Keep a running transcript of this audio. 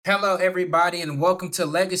Hello, everybody, and welcome to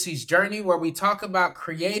Legacy's Journey, where we talk about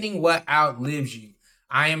creating what outlives you.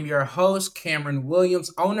 I am your host, Cameron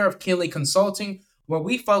Williams, owner of Kinley Consulting, where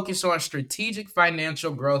we focus on strategic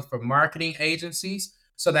financial growth for marketing agencies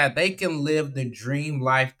so that they can live the dream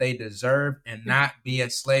life they deserve and not be a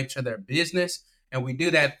slave to their business. And we do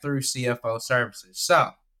that through CFO services.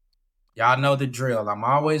 So, y'all know the drill. I'm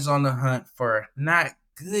always on the hunt for not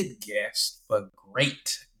good guests, but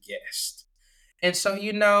great guests. And so,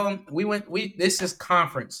 we this is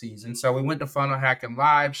conference season. So we went to Funnel Hacking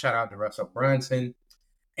Live. Shout out to Russell Brunson.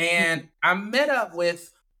 And I met up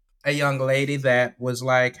with a young lady that was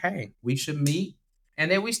like, hey, we should meet. And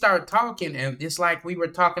then we started talking, and it's like we were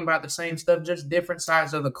talking about the same stuff, just different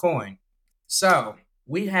sides of the coin. So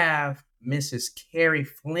we have Mrs. Carrie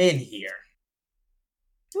Flynn here.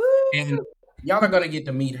 And Woo! y'all are going to get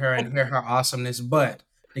to meet her and hear her awesomeness. But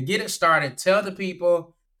to get it started, tell the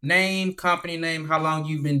people name, company name, how long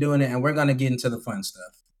you've been doing it, and we're going to get into the fun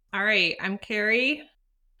stuff. All right, I'm Carrie.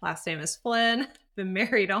 Last name is Flynn. Been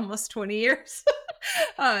married almost 20 years.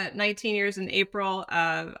 19 years in April.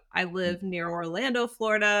 I live near Orlando,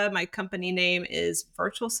 Florida. My company name is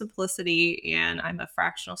Virtual Simplicity, and I'm a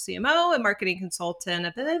fractional CMO and marketing consultant.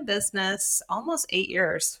 I've been in business almost 8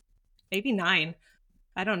 years, maybe nine.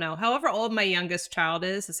 I don't know. However old my youngest child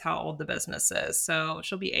is how old the business is. So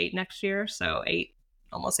she'll be 8 next year. So eight,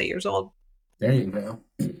 almost 8 years old. There you go.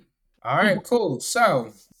 All right, cool.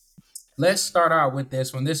 So let's start out with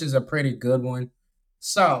this one. This is a pretty good one.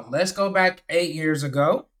 So let's go back 8 years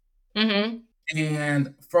ago. Mm-hmm.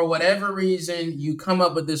 And for whatever reason, you come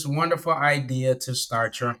up with this wonderful idea to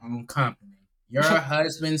start your own company. Your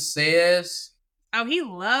husband says, Oh, he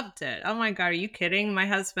loved it. Oh my God, are you kidding? My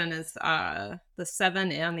husband is the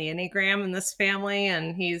 7 on the Enneagram in this family,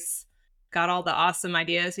 and he's got all the awesome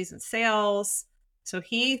ideas. He's in sales. So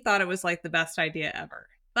he thought it was like the best idea ever.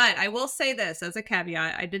 But I will say this as a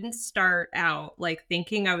caveat, I didn't start out like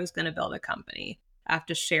thinking I was going to build a company. I have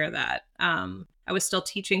to share that. I was still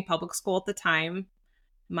teaching public school at the time.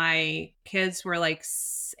 My kids were like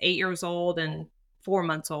 8 years old and 4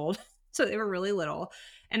 months old. So they were really little.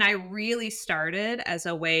 And I really started as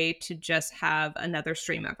a way to just have another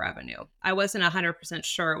stream of revenue. I wasn't 100%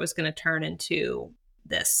 sure it was going to turn into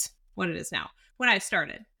this, what it is now. When I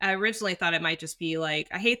started, I originally thought it might just be like,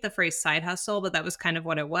 I hate the phrase side hustle, but that was kind of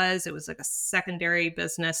what it was. It was like a secondary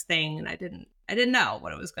business thing. And I didn't know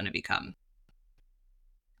what it was going to become.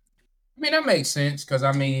 I mean, that makes sense because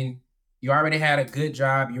you already had a good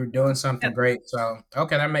job. You were doing something Yep, great. So,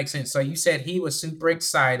 okay, that makes sense. So, you said he was super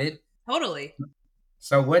excited. totally.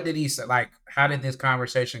 So, what did he say? Like, how did this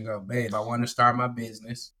conversation go? Babe, I want to start my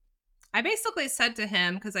business. I basically said to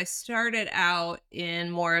him, because I started out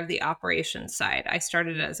in more of the operations side. I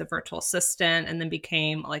started as a virtual assistant and then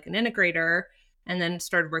became like an integrator and then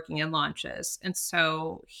started working in launches. And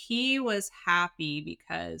so he was happy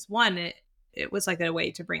because one, it was like a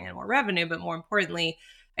way to bring in more revenue, but more importantly,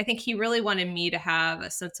 I think he really wanted me to have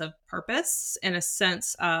a sense of purpose and a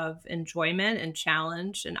sense of enjoyment and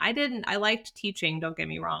challenge. And I liked teaching, don't get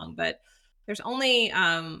me wrong, but there's only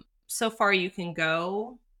so far you can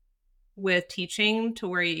go with teaching to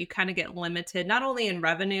where you kind of get limited not only in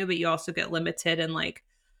revenue but you also get limited in like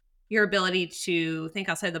your ability to think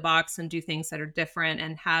outside the box and do things that are different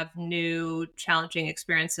and have new challenging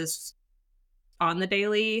experiences on the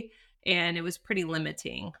daily, and it was pretty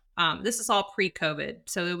limiting. This is all pre-COVID,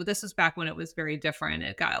 so this was back when it was very different.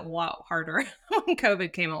 It got a lot harder when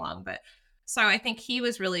COVID came along, but so I think he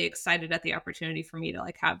was really excited at the opportunity for me to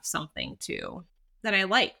like have something to that I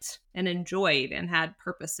liked and enjoyed and had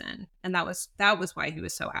purpose in, and that was why he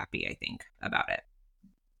was so happy, I think, about it.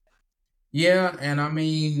 Yeah. And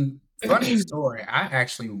funny story. I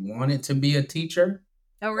actually wanted to be a teacher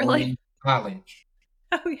Oh, going really? into college,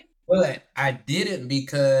 Oh, yeah. but I didn't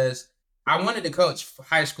because I wanted to coach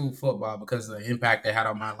high school football because of the impact they had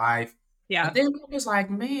on my life. But Yeah. then I was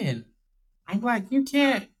like, man, I'm like, you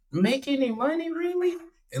can't make any money, really?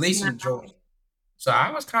 At least No, enjoy it. So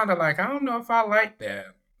I was kind of like, I don't know if I like that.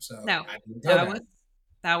 So no, I didn't do that was that.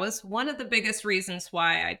 that was one of the biggest reasons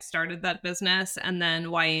why I started that business, and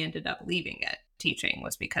then why I ended up leaving it. Teaching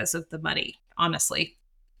was because of the money, honestly.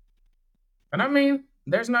 And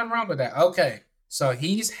there's nothing wrong with that. Okay. So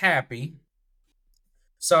he's happy.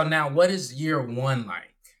 So now what is year one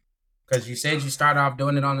like? Because you said you started off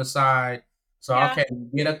doing it on the side. So Yeah. okay,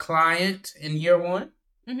 you get a client in year one.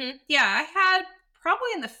 Yeah, I had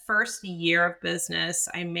probably in the first year of business,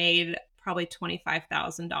 I made probably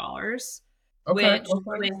 $25,000, Okay, which okay.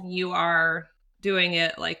 when you are doing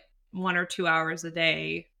it like 1 or 2 hours a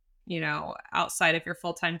day, outside of your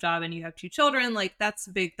full time job and you have two children, like that's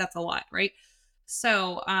big, that's a lot, right?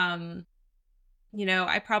 So,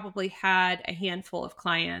 I probably had a handful of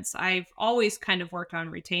clients. I've always kind of worked on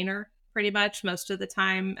retainer pretty much most of the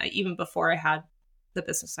time, even before I had the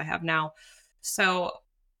business I have now. So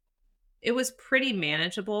it was pretty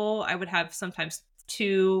manageable. I would have sometimes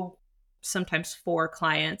two, sometimes four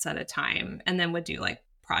clients at a time, and then would do like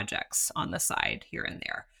projects on the side here and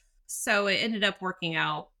there. So it ended up working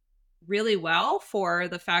out really well for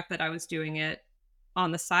the fact that I was doing it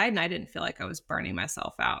on the side and I didn't feel like I was burning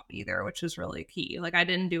myself out either, which was really key. Like I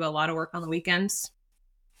didn't do a lot of work on the weekends.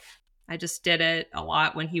 I just did it a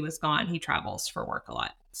lot when he was gone. He travels for work a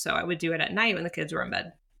lot. So I would do it at night when the kids were in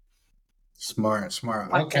bed. Smart,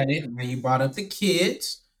 smart. Watch it. Okay, now you brought up the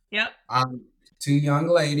kids. Yep. Um, two young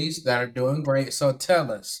ladies that are doing great. So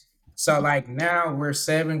tell us. So like now we're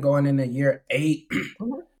 7 going into year 8.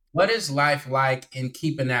 Mhm. What is life like in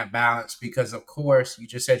keeping that balance? Because of course, you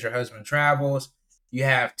just said your husband travels. You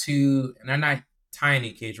have two, and they're not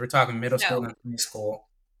tiny kids. We're talking middle school No, and preschool.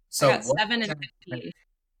 I So got what? 7 and 15.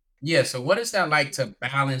 Yeah. So what is that like to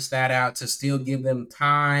balance that out to still give them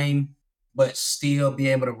time, but still be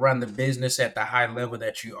able to run the business at the high level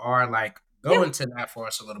that you are? Like, go Yeah. into that for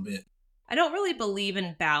us a little bit. I don't really believe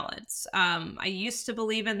in balance. I used to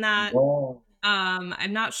believe in that. Whoa.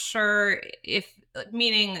 I'm not sure if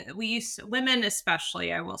meaning women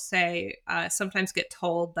especially, I will say, sometimes get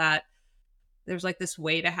told that there's like this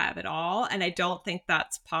way to have it all, and I don't think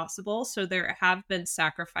that's possible. So there have been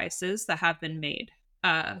sacrifices that have been made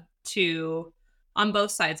to on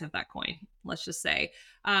both sides of that coin, let's just say.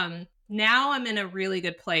 Now I'm in a really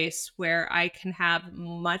good place where I can have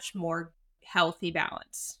much more healthy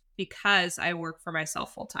balance because I work for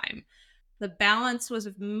myself full time. The balance was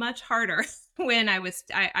much harder when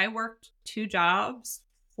I worked two jobs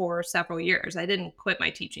for several years. I didn't quit my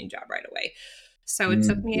teaching job right away. So it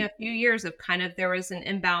took me Mm, a few years of kind of there was an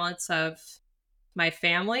imbalance of my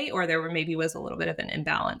family, or there were maybe was a little bit of an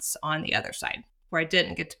imbalance on the other side where I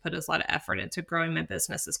didn't get to put as a lot of effort into growing my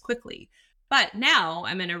business as quickly. But now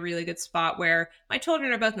I'm in a really good spot where my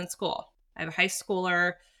children are both in school. I have a high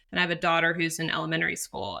schooler and I have a daughter who's in elementary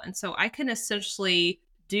school. And so I can essentially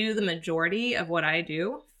do the majority of what I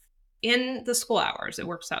do in the school hours. It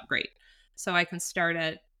works out great. So I can start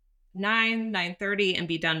at 9:30 and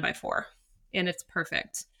be done by 4. And it's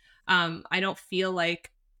perfect. I don't feel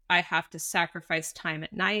like I have to sacrifice time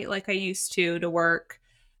at night like I used to work.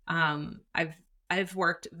 I've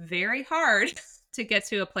worked very hard to get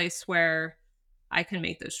to a place where I can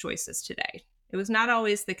make those choices today. It was not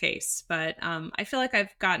always the case, but I feel like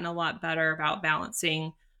I've gotten a lot better about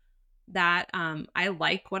balancing that. I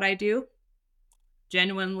like what I do.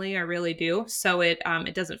 Genuinely, I really do. So it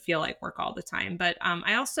doesn't feel like work all the time. But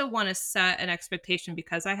I also want to set an expectation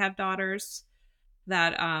because I have daughters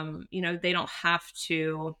that they don't have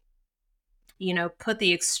to put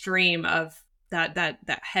the extreme of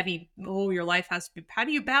that heavy, oh, your life has to be, how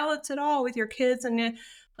do you balance it all with your kids and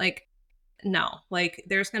like no, like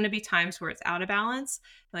there's going to be times where it's out of balance.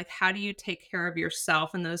 Like how do you take care of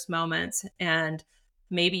yourself in those moments, and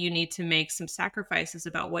maybe you need to make some sacrifices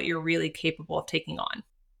about what you're really capable of taking on.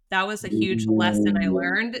 That was a huge lesson I mm,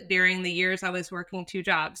 learned during the years I was working two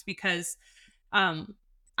jobs, because um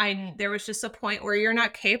I there was just a point where you're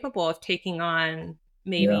not capable of taking on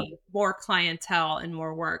yeah. maybe more clientele and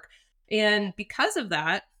more work. And because of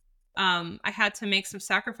that, I had to make some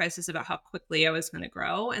sacrifices about how quickly I was going to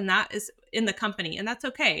grow, and that is in the company, and that's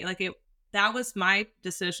okay. That was my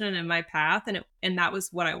decision and my path, and that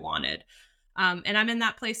was what I wanted. And I'm in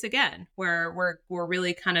that place again where we're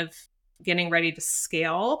really kind of getting ready to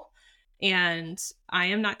scale, and I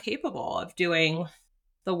am not capable of doing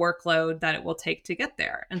the workload that it will take to get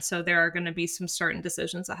there. And so there are going to be some certain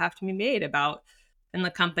decisions that have to be made about in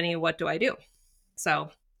the company, what do I do?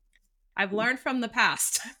 So I've learned from the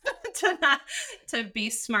past to not to be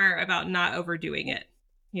smart about not overdoing it,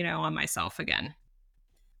 on myself again.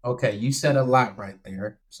 Okay, you said a lot right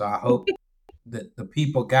there. So I hope that the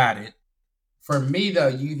people got it. For me, though,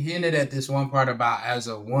 you hinted at this one part about as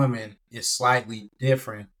a woman is slightly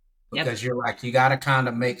different Yep. because you're like, you got to kind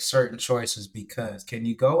of make certain choices. Because can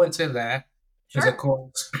you go into that? Because, of Sure.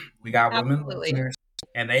 course, we got women Absolutely. listeners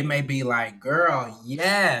and they may be like, girl,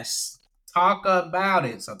 yes, talk about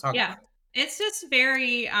it. So talk Yeah. about it. It's just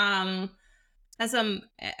very as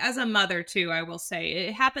a mother too, I will say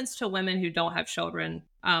it happens to women who don't have children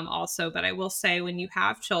also, but I will say when you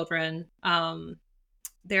have children,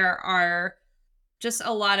 there are just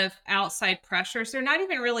a lot of outside pressures. They're not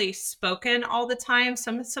even really spoken all the time.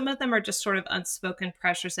 Some of them are just sort of unspoken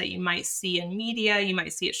pressures that you might see in media. You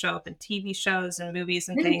might see it show up in TV shows and movies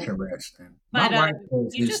and things. Interesting. My But wife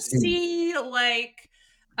says you this just too. see like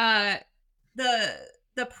uh the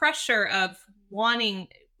the pressure of wanting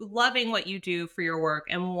loving what you do for your work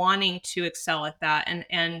and wanting to excel at that,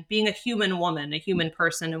 and being a human woman, a human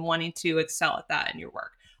person, and wanting to excel at that in your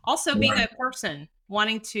work. Also being Right. a person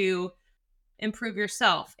wanting to improve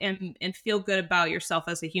yourself and feel good about yourself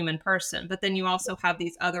as a human person. But then you also have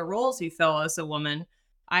these other roles you fill as a woman.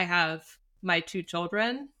 I have my two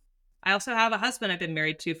children. I also have a husband I've been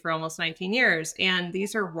married to for almost 19 years. And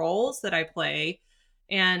these are roles that I play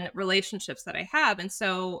and relationships that I have. And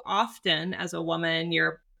so often as a woman,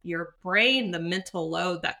 your brain, the mental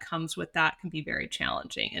load that comes with that can be very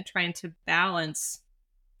challenging, and trying to balance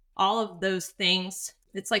all of those things.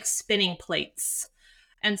 It's like spinning plates.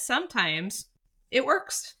 And sometimes it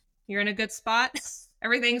works. You're in a good spot,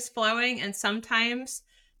 everything's flowing. And sometimes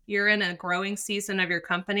you're in a growing season of your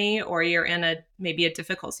company, or you're in a maybe a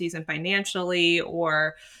difficult season financially,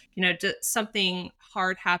 or just something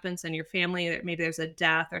hard happens in your family, maybe there's a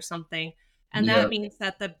death or something. And Yeah. that means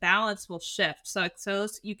that the balance will shift. So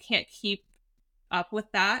you can't keep up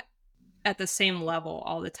with that at the same level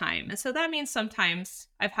all the time. And so that means sometimes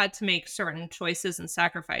I've had to make certain choices and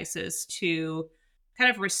sacrifices to kind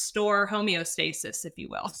of restore homeostasis, if you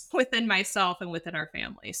will, within myself and within our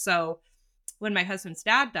family. So when my husband's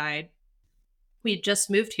dad died, we had just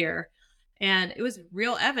moved here, and it was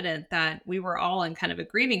real evident that we were all in kind of a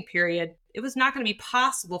grieving period. It was not going to be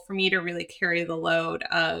possible for me to really carry the load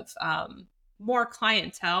of more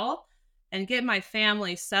clientele and get my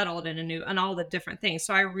family settled in a new and all the different things.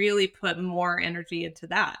 So I really put more energy into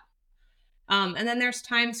that. And then there's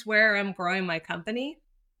times where I'm growing my company,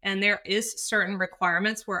 and there is certain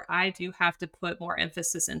requirements where I do have to put more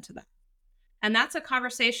emphasis into that. And that's a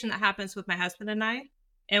conversation that happens with my husband and I.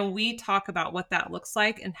 And we talk about what that looks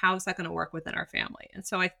like and how is that going to work within our family. And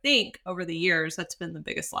so I think over the years, that's been the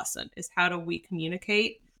biggest lesson, is how do we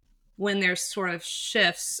communicate when there's sort of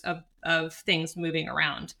shifts of things moving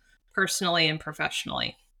around personally and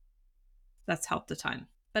professionally. That's helped a ton.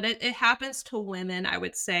 But it happens to women, I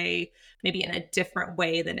would say, maybe in a different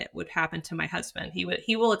way than it would happen to my husband.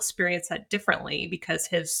 He will experience that differently because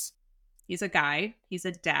he's a guy, he's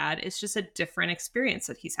a dad. It's just a different experience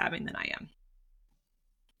that he's having than I am.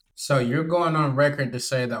 So you're going on record to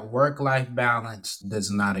say that work-life balance does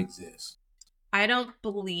not exist. I don't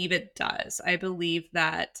believe it does. I believe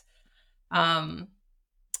that um,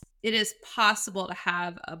 it is possible to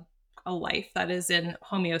have a life that is in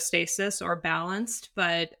homeostasis or balanced,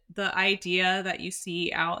 but the idea that you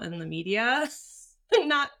see out in the media, I'm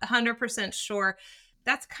not 100% sure.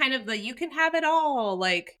 That's kind of the you can have it all.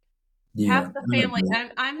 Like, Yeah, have the I family. agree.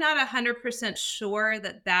 I'm not 100% sure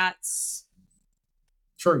that that's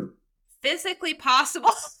True. physically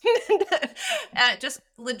possible. Just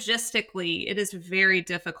logistically, it is very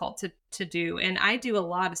difficult to do. And I do a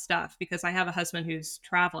lot of stuff because I have a husband who's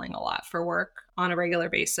traveling a lot for work on a regular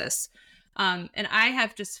basis. And I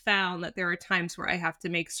have just found that there are times where I have to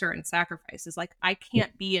make certain sacrifices. Like, I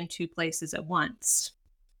can't be in two places at once.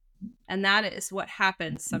 And that is what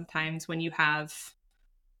happens sometimes when you have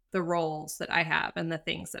the roles that I have and the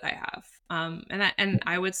things that I have. And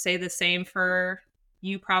I would say the same for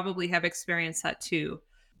you. Probably have experienced that too.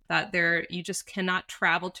 That there you just cannot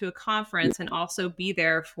travel to a conference and also be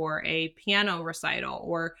there for a piano recital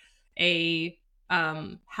or a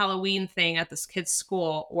Halloween thing at this kid's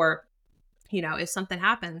school, or if something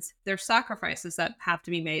happens, there's sacrifices that have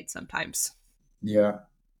to be made sometimes. Yeah,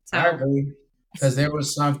 I So, agree. Because there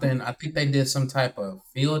was something, I think they did some type of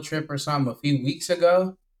field trip or something a few weeks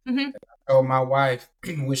ago. mhm, I told my wife,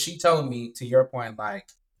 when she told me, to your point, like,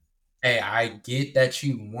 hey, I get that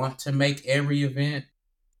you want to make every event,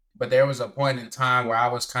 but there was a point in time where I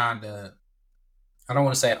was kind of, I don't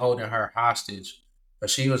want to say holding her hostage, but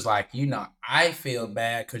she was like, I feel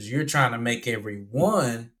bad because you're trying to make every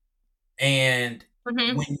one. And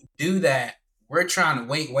mhm, when you do that, we're trying to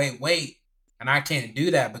wait. And I can't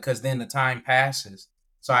do that because then the time passes.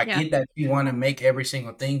 So I yeah, get that you want to make every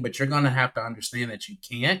single thing, but you're going to have to understand that you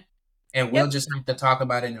can't. And we'll yep, just have to talk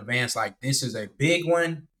about it in advance. Like, this is a big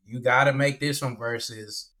one. You got to make this one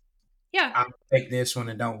versus yeah. I'll take this one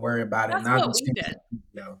and don't worry about it. And That's I'll what just, we did.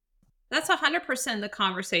 That's 100% the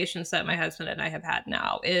conversations that my husband and I have had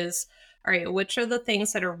now is, all right, which are the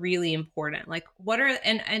things that are really important? Like, what are,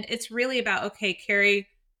 and it's really about, okay, Carrie,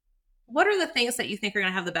 what are the things that you think are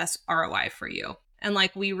going to have the best ROI for you? And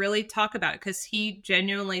like, we really talk about it because he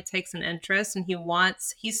genuinely takes an interest, and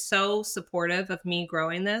he's so supportive of me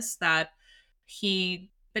growing this that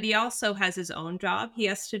but he also has his own job he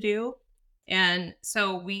has to do. And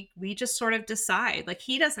so we just sort of decide, like,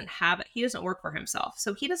 he doesn't work for himself.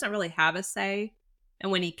 So he doesn't really have a say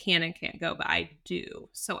and when he can and can't go, but I do.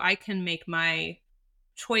 So I can make my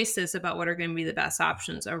choices about what are going to be the best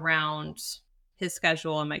options around his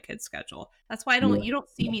schedule and my kid's schedule. That's why Yeah. you don't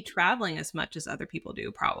see me traveling as much as other people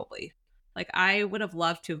do, probably. Like, I would have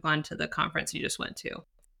loved to have gone to the conference you just went to,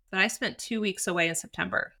 but I spent 2 weeks away in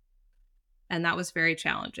September, and that was very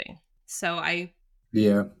challenging. So I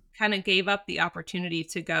Yeah. kind of gave up the opportunity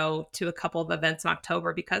to go to a couple of events in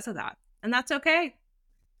October because of that. And that's okay.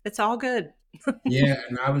 It's all good. Yeah,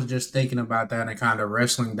 and I was just thinking about that and kind of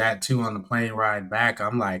wrestling that too on the plane ride back.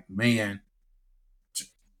 I'm like, man,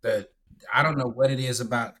 the I don't know what it is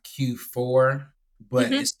about Q4, but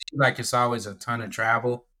Hmm. it seems like it's always a ton of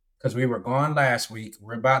travel because we were gone last week.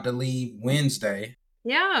 We're about to leave Wednesday.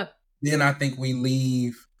 Yeah. Then I think we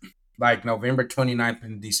leave like November 29th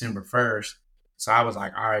and December 1st. So I was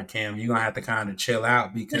like, all right, Cam, you're gonna have to kind of chill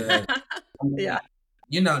out because Yeah.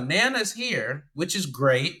 Nana's here, which is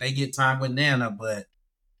great. They get time with Nana, but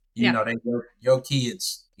Yeah. your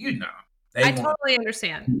kids, they I want. totally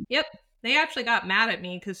understand. Yep. They actually got mad at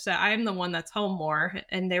me because I'm the one that's home more.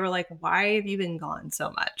 And they were like, why have you been gone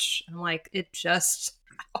so much? I'm like, I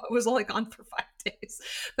was only gone for 5 days,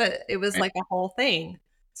 but it was like a whole thing.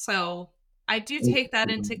 So I do take that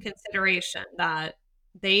into consideration that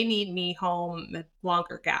they need me home with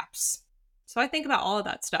longer gaps. So I think about all of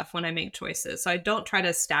that stuff when I make choices. So I don't try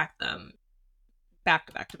to stack them back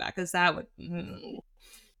to back to back because that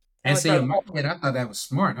And would see, throw. in my head, I thought that was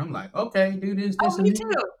smart. I'm like, okay, do this, Oh, this, and me this.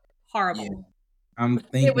 too. Yeah, Horrible. I'm It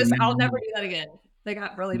thinking was, I'll never now. do that again. They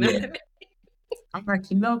got really mad Yeah, at me. I'm like,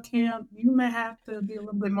 Cam, you may have to be a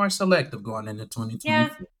little bit more selective going into Yeah,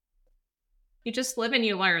 2024. you just live and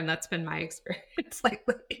you learn. That's been my experience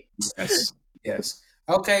lately. Yes, yes.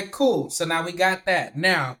 Okay, cool. So now we got that.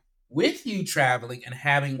 Now, with you traveling and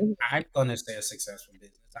having, I'm gonna say a successful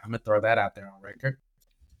business. I'm gonna throw that out there on record.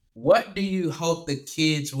 What do you hope the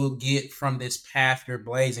kids will get from this path you're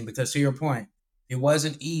blazing? Because to your point, it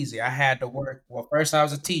wasn't easy. I had to work. Well, first I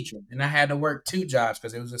was a teacher, and I had to work two jobs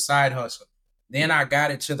because it was a side hustle. Then I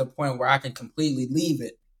got it to the point where I can completely leave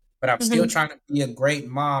it, but I'm still Mhm. trying to be a great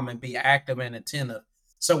mom and be active and attentive.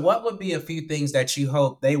 So, what would be a few things that you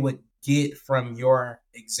hope they would get from your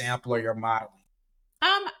example or your modeling?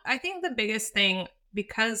 I think the biggest thing,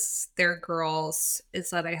 because they're girls, is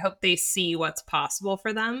that I hope they see what's possible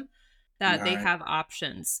for them, that they Nice. have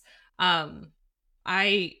options. Um,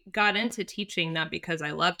 I got into teaching not because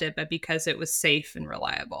I loved it, but because it was safe and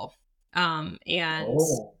reliable. And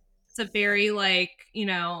Oh, it's a very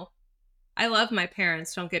I love my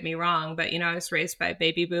parents, don't get me wrong, but I was raised by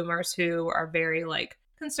baby boomers who are very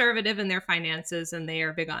conservative in their finances, and they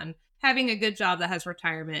are big on having a good job that has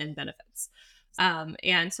retirement and benefits.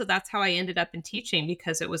 And so that's how I ended up in teaching,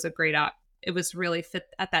 because it was a great it was really fit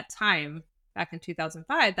at that time back in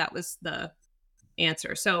 2005. That was the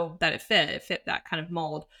answer. So that it fit that kind of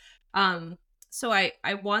mold. So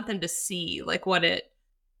I want them to see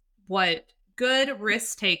what good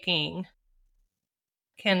risk taking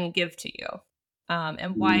can give to you,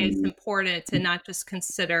 and why it's mm, important to not just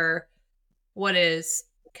consider what is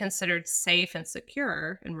considered safe and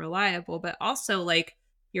secure and reliable, but also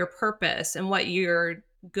your purpose and what you're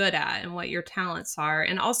good at and what your talents are,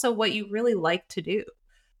 and also what you really like to do.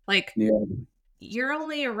 Like, yeah, you're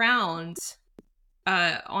only around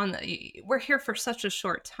we're here for such a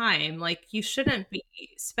short time. Like, you shouldn't be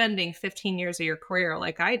spending 15 years of your career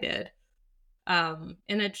like I did,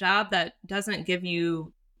 in a job that doesn't give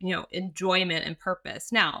you, enjoyment and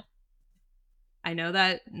purpose. Now, I know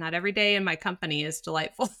that not every day in my company is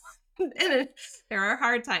delightful. There are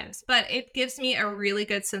hard times, but it gives me a really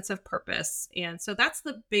good sense of purpose. And so that's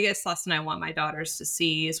the biggest lesson I want my daughters to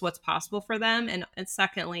see, is what's possible for them. And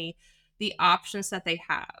secondly, the options that they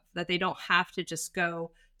have, that they don't have to just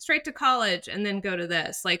go straight to college and then go to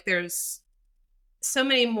this. Like, there's so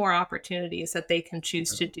many more opportunities that they can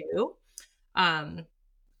choose to do. Um,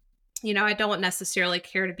 I don't necessarily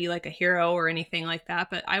care to be like a hero or anything like that,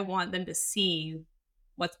 but I want them to see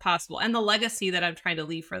what's possible and the legacy that I'm trying to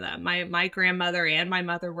leave for them. My grandmother and my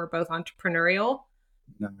mother were both entrepreneurial,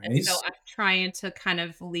 and so nice. I'm trying to kind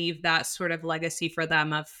of leave that sort of legacy for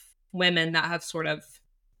them, of women that have sort of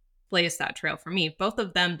blazed that trail for me. Both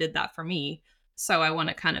of them did that for me, so I want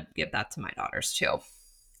to kind of give that to my daughters too.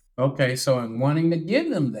 Okay, so in wanting to give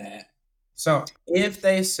them that, so if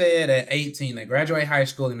they said at 18 they graduate high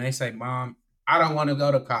school and they say, "Mom, I don't want to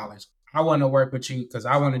go to college. I want to work with you because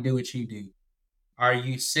I want to do what you do." Are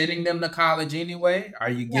you sending them to college anyway? Are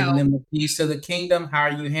you giving No, them the keys to the kingdom? How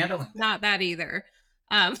are you handling that? not that either.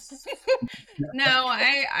 Um, no,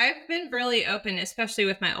 I've been really open, especially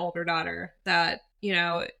with my older daughter, that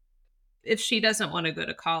if she doesn't want to go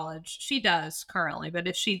to college, she does currently, but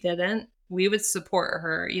if she didn't, we would support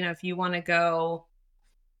her. If you want to go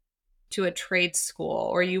to a trade school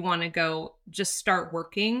or you want to go just start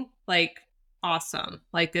working, like awesome,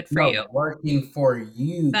 like good for you. No, working for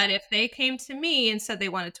you. But if they came to me and said they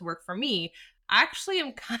wanted to work for me, I actually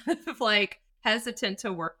am kind of like hesitant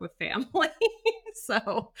to work with family.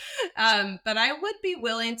 So, but I would be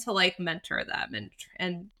willing to like mentor them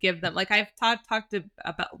and give them like I've talked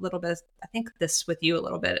about a little bit. I think this with you a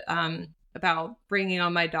little bit about bringing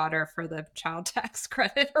on my daughter for the child tax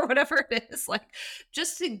credit or whatever it is, like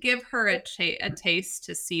just to give her a taste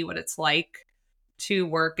to see what it's like to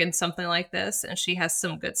work in something like this, and she has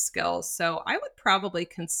some good skills. So I would probably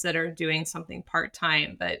consider doing something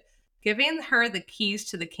part-time, but giving her the keys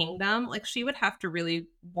to the kingdom, like she would have to really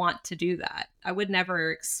want to do that. I would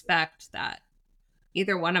never expect that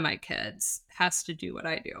either one of my kids has to do what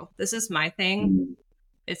I do. This is my thing. Mm.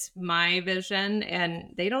 It's my vision,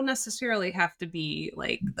 and they don't necessarily have to be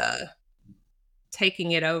like the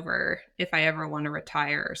taking it over if I ever want to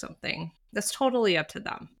retire or something. That's totally up to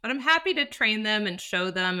them. But I'm happy to train them and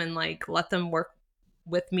show them and like let them work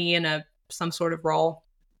with me in a some sort of role.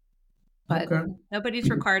 But Okay. nobody's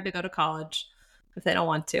required to go to college if they don't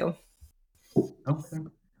want to. Okay.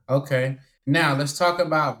 Okay. Now let's talk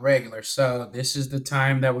about regular. So this is the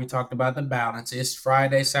time that we talked about the balance. It's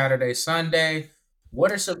Friday, Saturday, Sunday.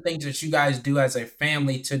 What are some things that you guys do as a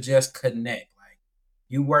family to just connect? Like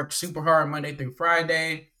you work super hard Monday through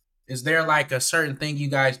Friday. Is there like a certain thing you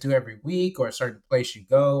guys do every week or a certain place you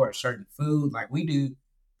go or a certain food? Like we do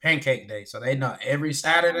pancake day. So they know every Oh,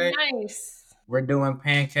 Saturday nice. we're doing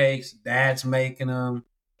pancakes. Dad's making them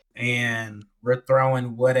and we're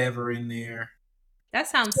throwing whatever in there. That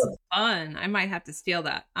sounds fun. I might have to steal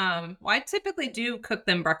that. Well, I typically do cook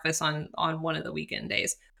them breakfast on one of the weekend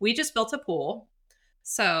days. We just built a pool,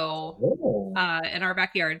 so Oh. in our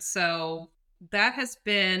backyard. So that has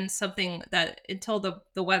been something that until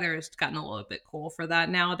the weather has gotten a little bit cool for that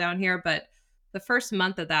now down here, but the first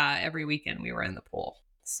month of that every weekend we were in the pool.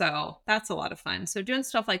 So that's a lot of fun. So doing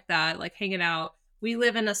stuff like that, like hanging out. We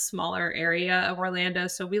live in a smaller area of Orlando,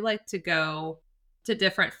 so we like to go to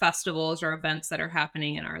different festivals or events that are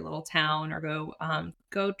happening in our little town or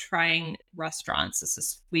go trying restaurants. This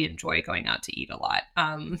is we enjoy going out to eat a lot.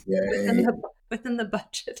 Yay. Within the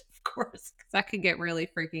budget, of course, because that could get really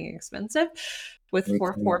freaking expensive with We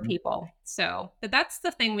four can people. So, but that's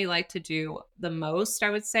the thing we like to do the most,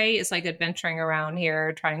 I would say, is like adventuring around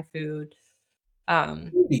here, trying food,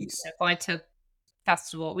 foodies. going to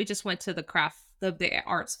festival. We just went to the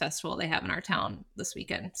arts festival they have in our town this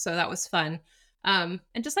weekend. So that was fun. And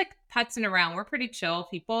just like putzing around. We're pretty chill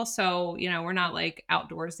people. So, we're not like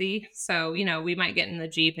outdoorsy. So, we might get in the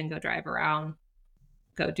Jeep and go drive around,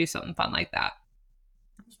 go do something fun like that.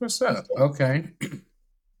 That's what's up. Okay.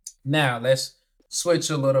 Now let's switch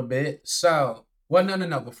a little bit. So, well, no, no,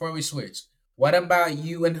 no. Before we switch, what about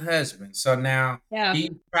you and husband? So now Yeah.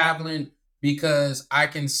 he's traveling because I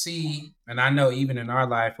can see, and I know even in our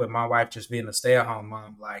life with my wife just being a stay-at-home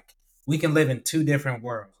mom, like we can live in two different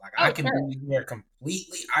worlds. Like I Oh, can sure. be here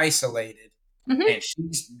completely isolated, Hmm. and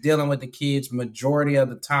she's dealing with the kids majority of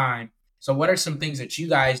the time. So, what are some things that you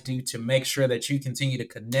guys do to make sure that you continue to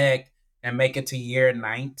connect and make it to year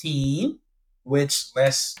 19? Which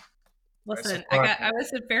let's Listen, applaud I that.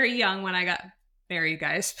 was very young when I got married,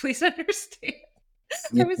 guys. Please understand. I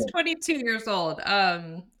Yeah, was 22 years old.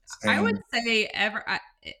 I would same. say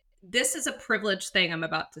this is a privileged thing I'm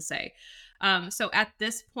about to say. So at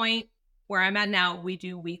this point where I'm at now, we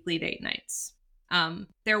do weekly date nights.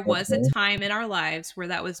 There was a Okay. time in our lives where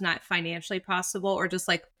that was not financially possible or just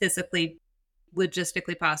like physically,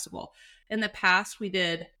 logistically possible. In the past, we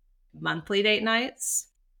did monthly date nights.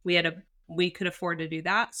 We could afford to do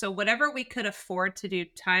that. So whatever we could afford to do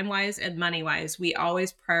time wise and money wise, we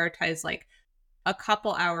always prioritize like a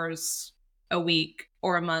couple hours a week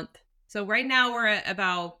or a month. So right now we're at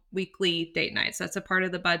about weekly date nights. That's a part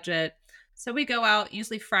of the budget. So we go out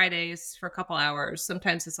usually Fridays for a couple hours.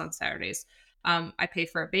 Sometimes it's on Saturdays. I pay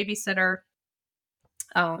for a babysitter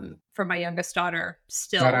for my youngest daughter Shout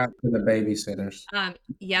still. out to the babysitters.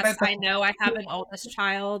 Yes, I know I have an oldest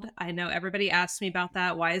child. I know everybody asks me about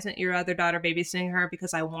that. Why isn't your other daughter babysitting her?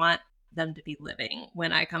 Because I want them to be living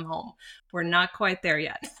when I come home. We're not quite there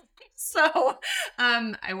yet. So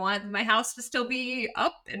I want my house to still be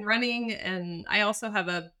up and running. And I also have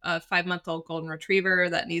a 5-month-old golden retriever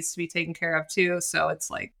that needs to be taken care of too. So it's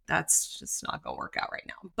like, that's just not going to work out right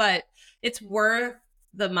now. But it's worth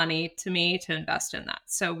the money to me to invest in that.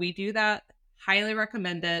 So we do that. Highly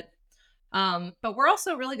recommend it. But we're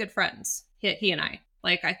also really good friends, he and I.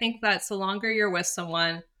 Like, I think that so longer you're with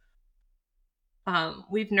someone,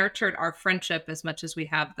 we've nurtured our friendship as much as we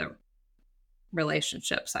have the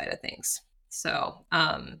relationship side of things. So,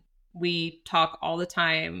 We talk all the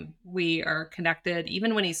time. We are connected.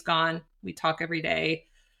 Even when he's gone, we talk every day,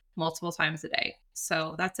 multiple times a day.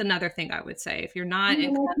 So that's another thing I would say. If you're not You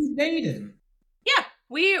in, know, like you dating. yeah,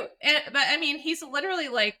 but I mean, he's literally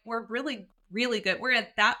like, we're really, really good. We're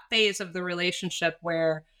at that phase of the relationship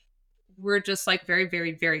where we're just like very,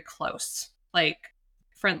 very, very close, like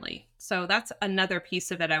friendly. So that's another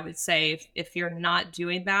piece of it. I would say if you're not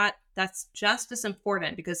doing that, that's just as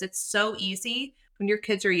important because it's so easy when your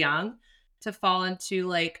kids are young to fall into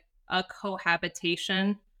like a cohabitation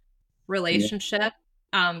Yeah. relationship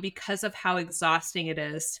because of how exhausting it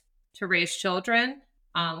is to raise children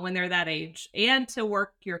when they're that age and to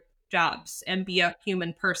work your jobs and be a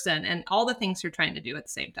human person and all the things you're trying to do at the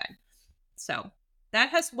same time. So that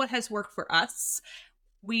has what has worked for us.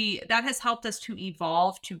 We that has helped us to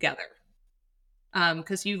evolve together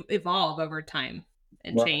because you evolve over time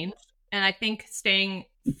and Right. change. And I think staying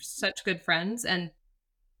such good friends and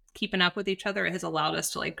keeping up with each other has allowed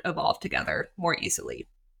us to like evolve together more easily.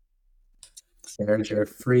 There's your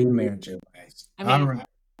free marriage advice. I All mean, right.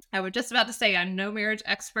 I was just about to say I'm no marriage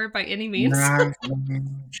expert by any means. Nah,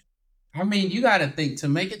 I mean, you got to think to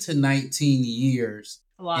make it to 19 years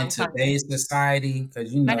A in long time. today's society,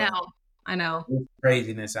 because I know. I know. there's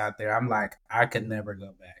craziness out there. I'm like, I could never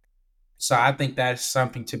go back. So I think that's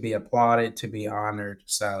something to be applauded, to be honored.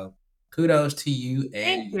 So kudos to you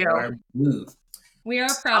and Thank you. your move. We are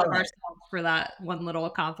proud All of right. ourselves for that one little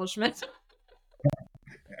accomplishment.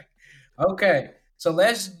 Okay. So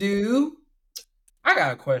let's do. I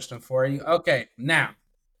got a question for you. Okay. Now,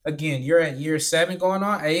 again, you're at year 7 going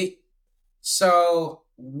on 8. So,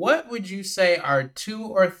 what would you say are 2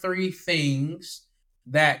 or 3 things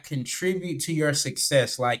that contribute to your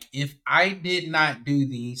success? Like, if I did not do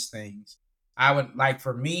these things, I would like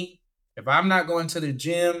for me, if I'm not going to the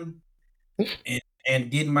gym and,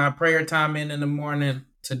 and getting my prayer time in the morning,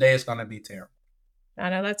 today is going to be terrible. I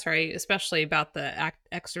know that's right, especially about the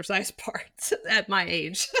exercise part at my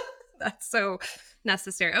age. That's so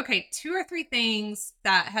necessary. Okay, 2 or 3 things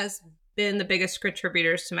that has been the biggest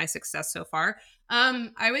contributors to my success so far.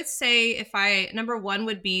 I would say if I number 1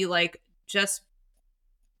 would be like just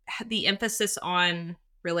the emphasis on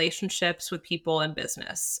relationships with people in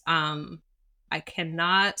business. I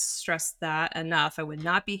cannot stress that enough. I would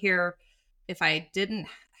not be here if I didn't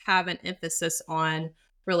have an emphasis on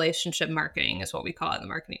relationship marketing, is what we call it in the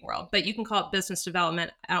marketing world. But you can call it business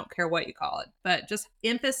development. I don't care what you call it, but just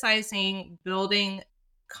emphasizing building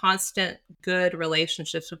constant good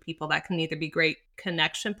relationships with people that can either be great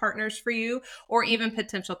connection partners for you or even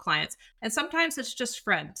potential clients. And sometimes it's just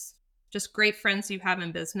friends, just great friends you have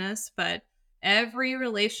in business. But every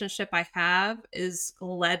relationship I have is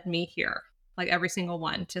led me here, like every single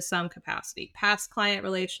one to some capacity. Past client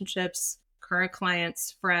relationships, current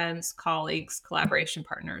clients, friends, colleagues, collaboration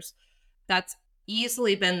partners. That's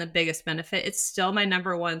easily been the biggest benefit. It's still my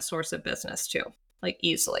number 1 source of business too, like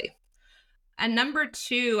easily. And number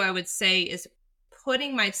 2, I would say, is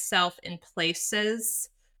putting myself in places,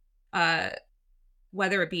 uh,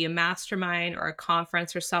 whether it be a mastermind or a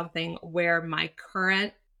conference or something, where my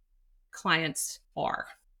current clients are.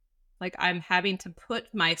 Like I'm having to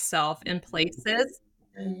put myself in places,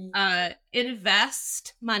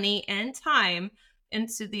 invest money and time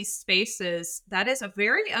into these spaces that is a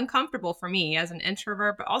very uncomfortable for me as an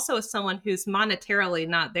introvert, but also as someone who's monetarily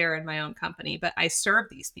not there in my own company, but I serve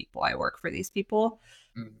these people. I work for these people.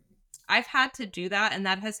 Mhm. I've had to do that, and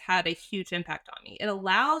that has had a huge impact on me. It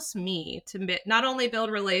allows me to not only build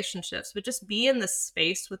relationships, but just be in the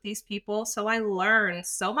space with these people. So I learn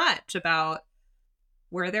so much about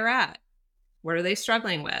where they're at, what are they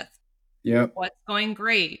struggling with, Yep. what's going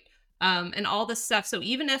great, and all this stuff. So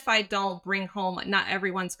even if I don't bring home, not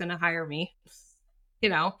everyone's going to hire me, you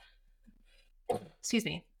know, excuse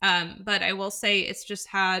me. But I will say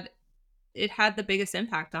it had the biggest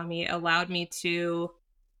impact on me. It allowed me to,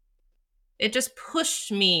 it just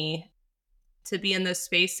pushed me to be in those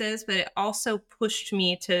spaces, but it also pushed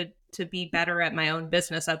me to be better at my own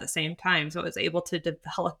business at the same time. So I was able to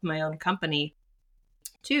develop my own company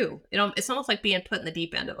too. It's almost like being put in the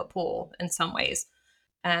deep end of a pool in some ways.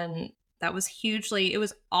 And that was hugely, it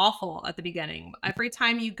was awful at the beginning. Every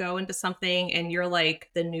time you go into something and you're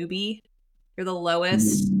like the newbie, you're the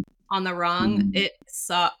lowest Mhm. on the rung, Mhm. it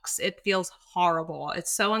sucks. It feels horrible.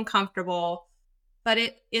 It's so uncomfortable. But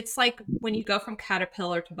it's like when you go from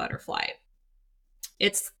caterpillar to butterfly.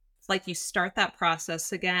 It's like you start that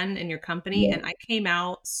process again in your company, Yeah. and I came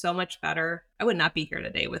out so much better. I would not be here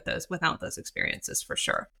today without those experiences for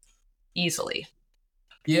sure. Easily.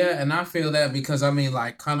 Yeah, and I feel that because I mean,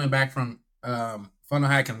 like coming back from funnel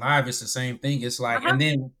hacking live, it's the same thing. It's like, Uh-huh. and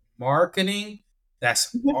then marketing.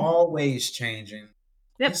 that's Mhm. always changing.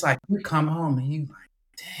 It's Yep. like you come home and you like,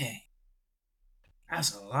 dang,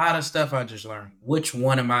 that's a lot of stuff I just learned. Which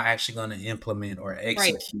one am I actually going to implement or Right.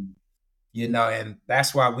 execute? And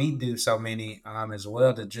that's why we do so many as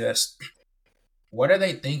well, to just, what are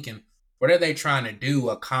they thinking? What are they trying to do,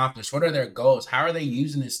 accomplish? What are their goals? How are they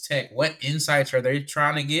using this tech? What insights are they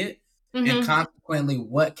trying to get? And Hmm. consequently,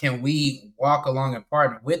 what can we walk along and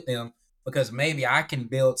partner with them? Because maybe I can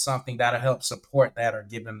build something that'll help support that or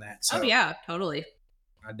give them that. Oh So yeah, totally.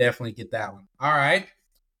 I definitely get that one. All right,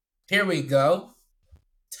 here we go.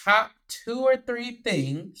 Top two or three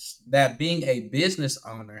things that being a business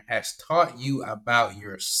owner has taught you about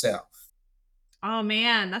yourself. Oh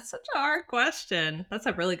man, that's such a hard question. That's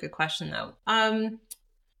a really good question though.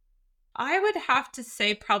 I would have to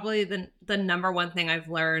say probably the number one thing I've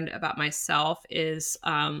learned about myself is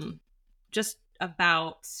just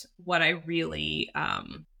about what I really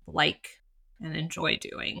like and enjoy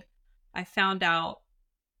doing. I found out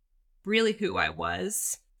really who I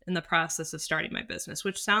was in the process of starting my business,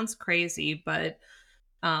 which sounds crazy, but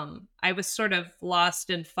I was sort of lost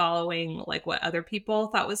in following like what other people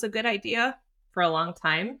thought was a good idea for a long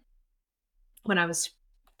time when I was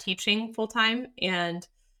teaching full time. And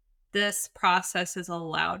this process has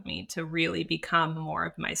allowed me to really become more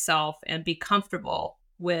of myself and be comfortable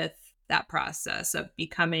with that process of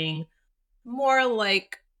becoming more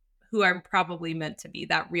like who I'm probably meant to be,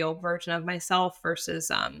 that real version of myself versus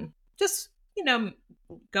just,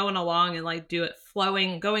 going along and like do it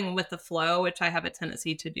flowing, going with the flow, which I have a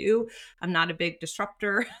tendency to do. I'm not a big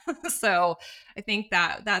disruptor. So I think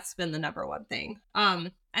that that's been the number one thing.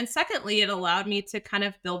 And secondly, it allowed me to kind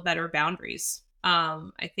of build better boundaries.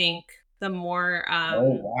 I think the more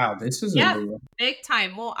Oh wow, this is a yeah, new one. big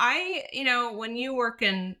time. Well, when you work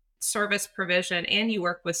in service provision and you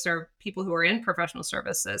work with people who are in professional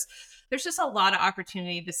services, there's just a lot of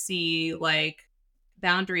opportunity to see like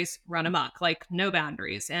boundaries run amok, like no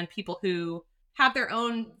boundaries, and people who have their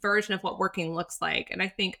own version of what working looks like. And I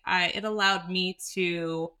think it allowed me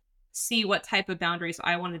to see what type of boundaries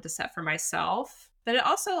I wanted to set for myself. But it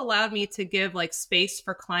also allowed me to give like space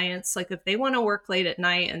for clients. Like if they want to work late at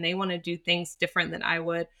night and they want to do things different than I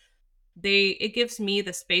would, it gives me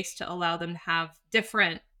the space to allow them to have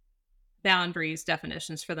different boundaries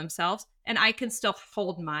definitions for themselves, and I can still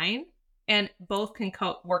hold mine, and both can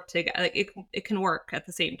work together. Like it can work at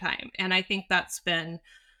the same time, and I think that's been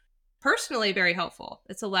personally very helpful.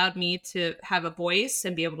 It's allowed me to have a voice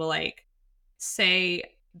and be able to like say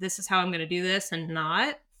this is how I'm going to do this and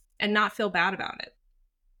not feel bad about it.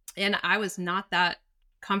 And I was not that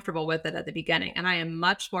comfortable with it at the beginning. And I am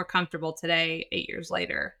much more comfortable today, 8 years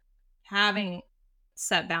later, having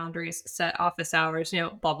set boundaries, set office hours,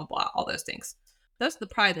 blah, blah, blah, all those things. Those are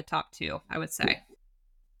probably the top two, I would say,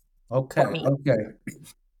 for Okay, me. okay.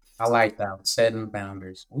 I like that one. Setting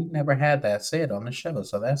boundaries. We've never had that said on the show,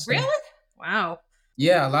 so that's Really? Wow.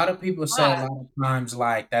 yeah. A lot of people say a Ah, lot of times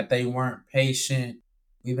like that they weren't patient.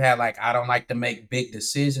 We've had like, I don't like to make big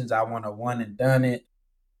decisions. I want to one and done it.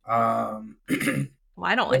 We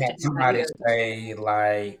well, I don't like to had do that somebody either. say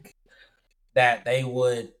like that they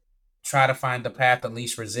would try to find the path of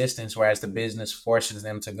least resistance, whereas the business forces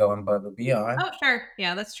them to go above and beyond. Oh, sure.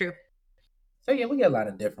 Yeah, that's true. So yeah, we get a lot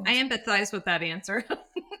of different I ones. empathize with that answer.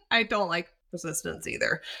 I don't like resistance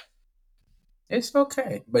either. It's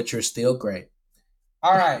okay, but you're still great.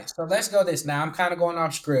 All right, so let's go this now. I'm kind of going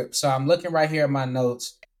off script. So I'm looking right here at my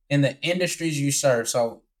notes in the industries you serve.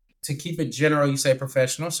 So to keep it general, you say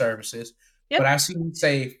professional services, but Yep. I see you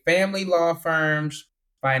say family law firms,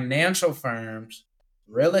 financial firms,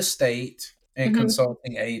 real estate, and Hmm.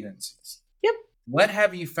 consulting agencies. Yep. What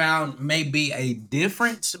have you found may be a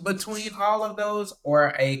difference between all of those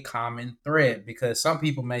or a common thread? Because some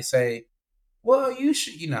people may say, well, you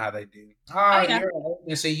should, you know how they do. Oh, Oh, yeah. you're an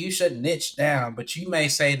agency, you should niche down, but you may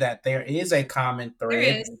say that there is a common There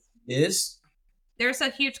thread. is. Is There's a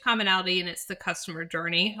huge commonality, and it's the customer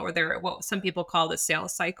journey, or what some people call the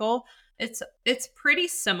sales cycle. It's pretty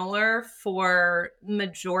similar for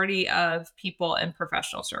majority of people in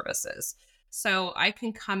professional services. So I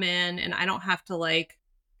can come in and I don't have to like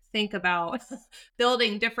think about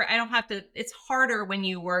building different. I don't have to. It's harder when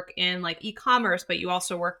you work in like e-commerce, but you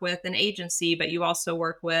also work with an agency, but you also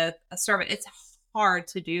work with a service. It's hard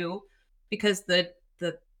to do because the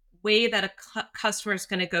way that a customer is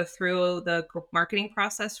going to go through the marketing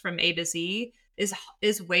process from A to Z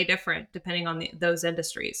is way different depending on those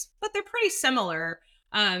industries, but they're pretty similar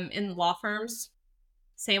in law firms.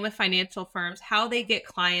 Same with financial firms, how they get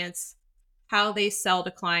clients, how they sell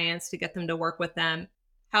to clients to get them to work with them,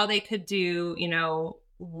 how they could do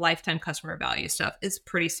lifetime customer value stuff is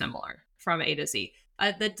pretty similar. from A to Z.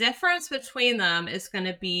 The difference between them is going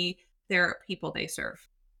to be their people they serve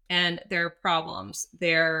and their problems,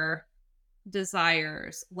 their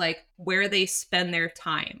desires, like where they spend their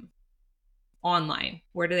time online,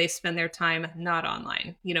 where do they spend their time not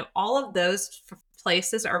online. All of those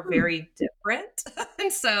places are very different.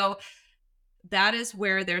 And so that is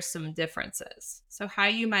where there's some differences. So how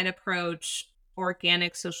you might approach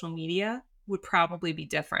organic social media would probably be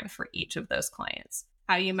different for each of those clients.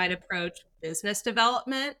 How you might approach business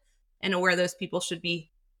development and where those people should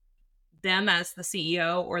be, them as the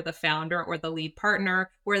CEO or the founder or the lead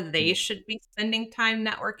partner, where they should be spending time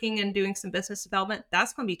networking and doing some business development,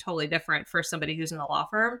 that's going to be totally different for somebody who's in a law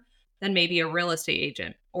firm than maybe a real estate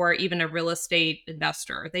agent or even a real estate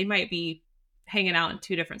investor. They might be hanging out in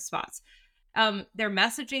two different spots. Their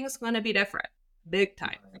messaging is going to be different, big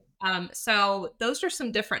time. So those are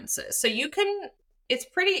some differences. So it's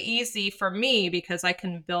pretty easy for me because I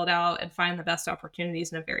can build out and find the best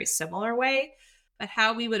opportunities in a very similar way. But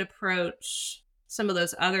how we would approach some of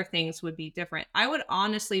those other things would be different. I would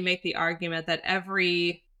honestly make the argument that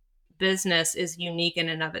every business is unique in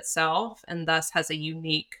and of itself and thus has a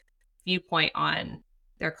unique viewpoint on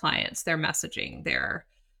their clients, their messaging, their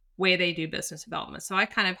way they do business development. So I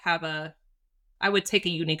would take a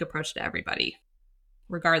unique approach to everybody,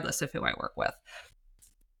 regardless of who I work with.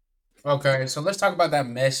 Okay, so let's talk about that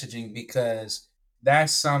messaging because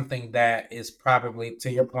that's something that is probably,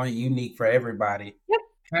 to your point, unique for everybody. Yep.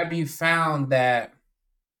 Have you found that?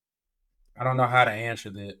 I don't know how to answer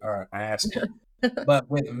this or ask it, but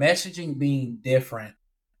with messaging being different,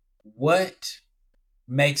 what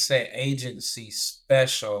makes an agency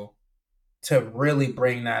special to really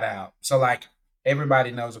bring that out? So, like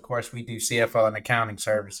everybody knows, of course, we do CFO and accounting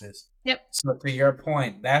services. Yep. So, to your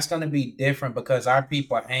point, that's going to be different because our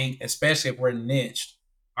people hang, especially if we're niched,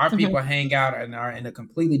 our Mhm. people hang out and are in a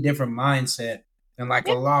completely different mindset than like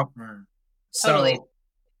a Yep. law firm. Totally. So,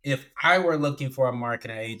 if I were looking for a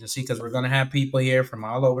marketing agency, because we're going to have people here from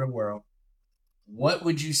all over the world, what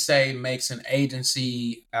would you say makes an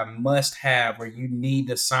agency a must have where you need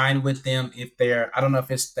to sign with them if they're, I don't know if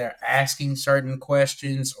it's they're asking certain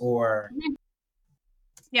questions or. Mhm.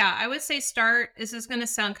 Yeah, I would say this is going to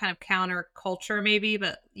sound kind of counterculture maybe,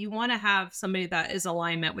 but you want to have somebody that is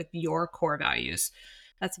alignment with your core values.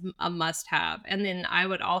 That's a must have. And then I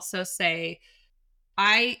would also say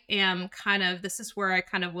this is where I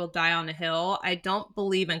kind of will die on a hill. I don't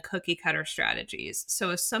believe in cookie cutter strategies.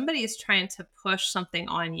 So if somebody is trying to push something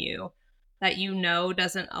on you that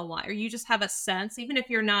doesn't align, or you just have a sense, even if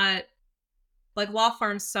you're not, like law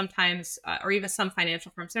firms sometimes, or even some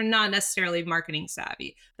financial firms, they're not necessarily marketing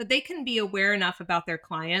savvy, but they can be aware enough about their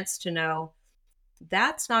clients to know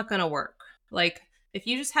that's not going to work. Like if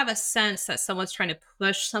you just have a sense that someone's trying to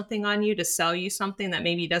push something on you to sell you something that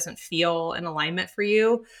maybe doesn't feel in alignment for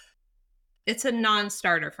you, it's a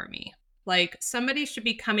non-starter for me. Like somebody should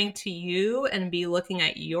be coming to you and be looking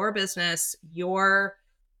at your business,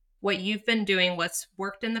 what you've been doing, what's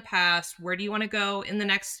worked in the past, where do you want to go in the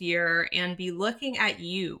next year, and be looking at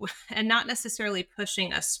you and not necessarily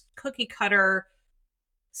pushing a cookie cutter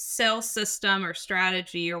sales system or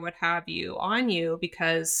strategy or what have you on you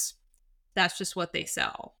because that's just what they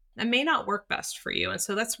sell. That may not work best for you. And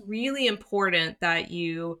so that's really important that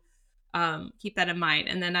you keep that in mind.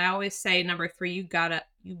 And then I always say, number three, you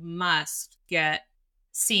must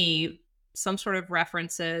see some sort of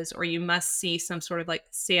references, or you must see some sort of like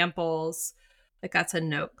samples. Like that's a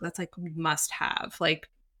note. That's like must have. Like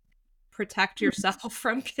protect yourself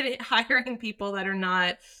from hiring people that are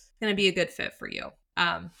not going to be a good fit for you.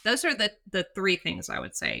 Those are the three things I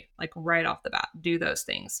would say, like right off the bat, do those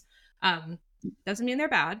things. Doesn't mean they're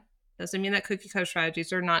bad. Doesn't mean that cookie cutter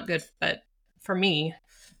strategies are not good. But for me,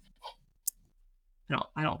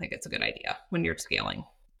 I don't think it's a good idea when you're scaling.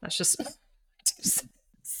 That's just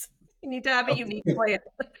you need to have a unique plan.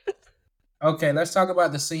 Okay, let's talk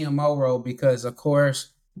about the CMO role because, of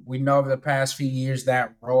course, we know over the past few years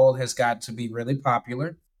that role has got to be really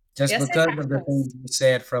popular just Yes, it because of the has. things you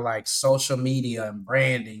said for like social media and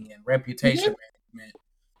branding and reputation Mhm. management.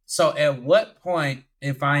 So, at what point,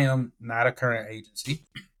 if I am not a current agency,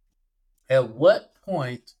 at what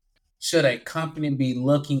point should a company be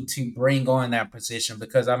looking to bring on that position?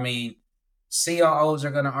 Because I mean, COOs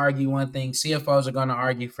are going to argue one thing, CFOs are going to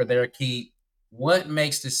argue for their keep. What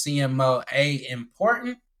makes the CMO A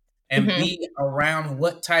important, and Mhm. B around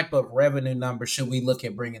what type of revenue number should we look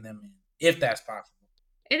at bringing them in, if that's possible?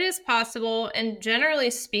 It is possible, and generally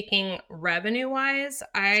speaking, revenue wise,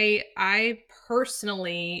 I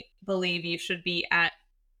personally believe you should be at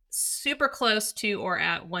super close to or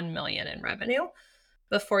at 1 million in revenue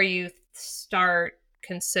before you start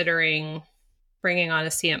considering bringing on a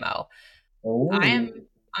CMO. I Oh, am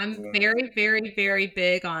I'm very, very, very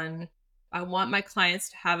big on I want my clients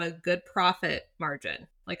to have a good profit margin.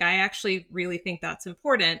 Like I actually really think that's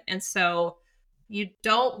important. And so you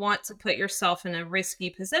don't want to put yourself in a risky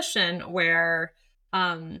position where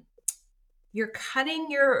um, you're cutting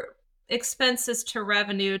your expenses to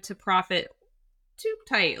revenue to profit too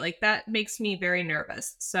tight. Like that makes me very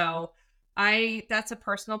nervous. So that's a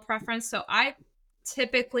personal preference. So I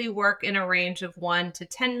typically work in a range of 1 to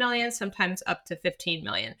 10 million, sometimes up to 15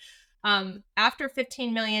 million. After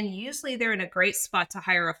 15 million, usually they're in a great spot to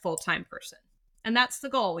hire a full-time person. And that's the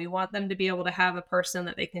goal. We want them to be able to have a person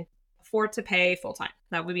that they can afford to pay full-time.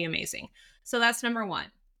 That would be amazing. So that's number one.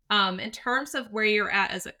 In terms of where you're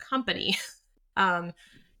at as a company, um,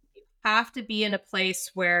 have to be in a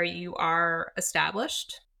place where you are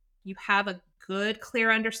established, you have a good,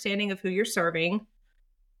 clear understanding of who you're serving,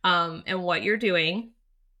 and what you're doing.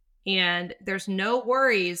 And there's no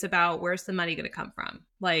worries about where's the money going to come from.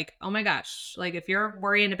 Like, oh my gosh, like if you're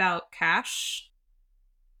worrying about cash,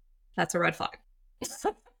 that's a red flag.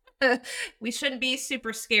 We shouldn't be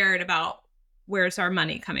super scared about where's our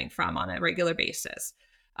money coming from on a regular basis.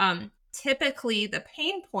 Typically, the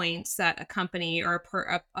pain points that a company or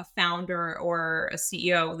a founder or a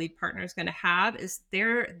CEO, lead partner is going to have is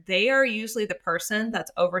they are usually the person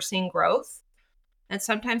that's overseeing growth, and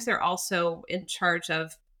sometimes they're also in charge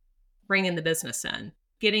of bringing the business in,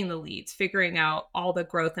 getting the leads, figuring out all the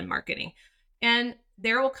growth and marketing. And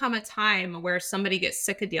there will come a time where somebody gets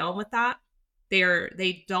sick of dealing with that.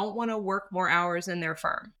 They don't want to work more hours in their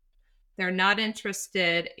firm. They're not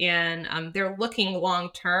interested in they're looking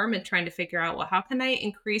long term and trying to figure out, well, how can I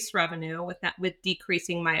increase revenue with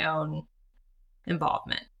decreasing my own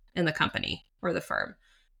involvement in the company or the firm.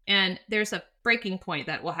 And there's a breaking point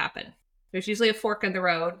that will happen. There's usually a fork in the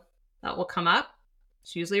road that will come up.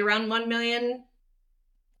 It's usually around 1 million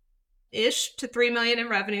ish to 3 million in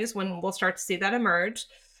revenues when we'll start to see that emerge.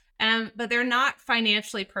 But they're not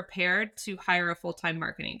financially prepared to hire a full-time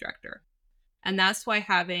marketing director. And that's why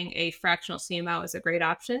having a fractional CMO is a great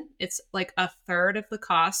option. It's like a third of the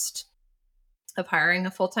cost of hiring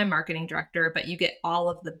a full-time marketing director, but you get all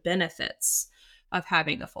of the benefits of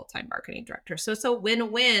having a full-time marketing director. So it's a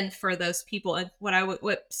win-win for those people. And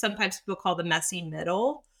what sometimes people call the messy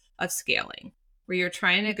middle of scaling, where you're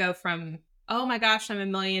trying to go from, oh my gosh, I'm $1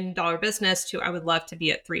 million business to I would love to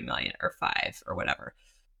be at 3 million or 5 or whatever.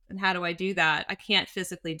 And how do I do that? I can't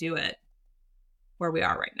physically do it where we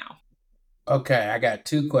are right now. okay. I got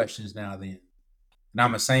two questions now then. And I'm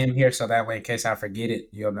going to say them here so that way, in case I forget it,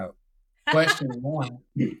 you'll know. Question one.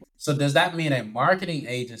 So, does that mean a marketing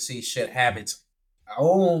agency should have its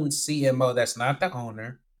own CMO that's not the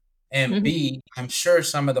owner? And Mhm. B, I'm sure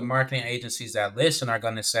some of the marketing agencies that listen are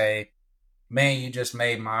going to say, man, you just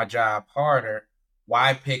made my job harder.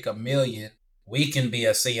 Why pick a million? We can be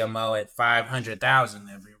a CMO at 500,000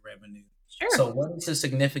 every revenue. Sure. So, what is the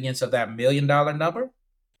significance of that $1 million number?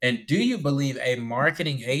 And do you believe a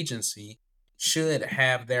marketing agency should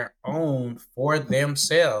have their own for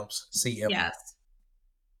themselves CMO? Yes.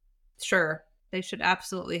 Sure. They should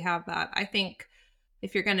absolutely have that. I think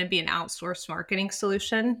if you're going to be an outsourced marketing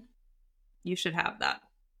solution, you should have that.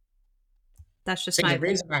 That's just See, my the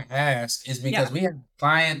opinion. reason I ask is Yeah. because we have a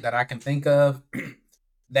client that I can think of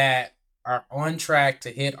that are on track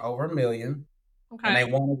to hit over a million and Okay. they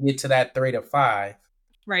want to get to that 3 to 5.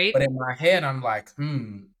 But Right. in my head, I'm like,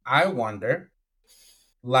 I wonder,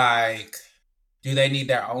 like, do they need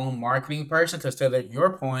their own marketing person? Because to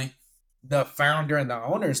your point, the founder and the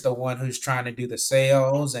owner is the one who's trying to do the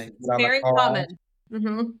sales and It's get on the very call.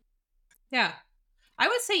 common. Yeah. I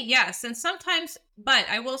would say yes. And sometimes, but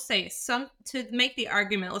I will say to make the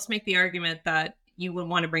argument, let's make the argument that you would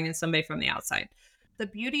want to bring in somebody from the outside. The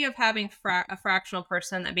beauty of having a fractional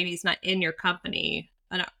person that maybe is not in your company,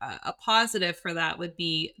 a positive for that would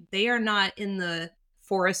be they are not in the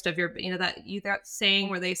forest of your, that saying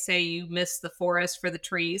where they say you miss the forest for the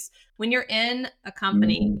trees. When you're in a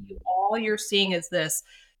company, Mhm. all you're seeing is this.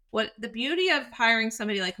 What the beauty of hiring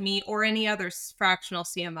somebody like me or any other fractional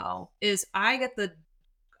CMO is I get the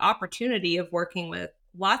opportunity of working with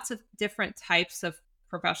lots of different types of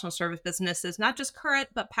professional service businesses, not just current,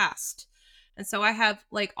 but past. And so I have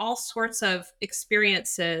like all sorts of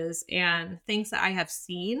experiences and things that I have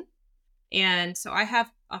seen. And so I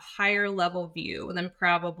have a higher level view than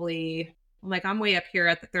probably like I'm way up here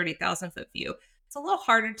at the 30,000 foot view. It's a little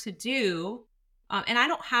harder to do. And I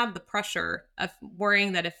don't have the pressure of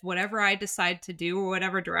worrying that if whatever I decide to do or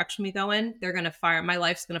whatever direction we go in, they're going to fire. My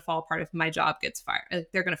life's going to fall apart if my job gets fired.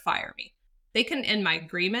 They're going to fire me. They can end my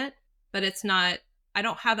agreement, but it's not. I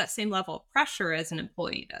don't have that same level of pressure as an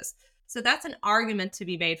employee does. So that's an argument to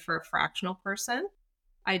be made for a fractional person.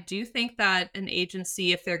 I do think that an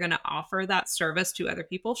agency, if they're going to offer that service to other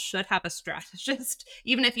people, should have a strategist.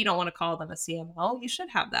 Even if you don't want to call them a CMO, you should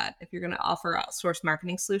have that if you're going to offer outsourced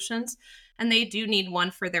marketing solutions. And they do need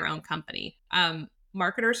one for their own company.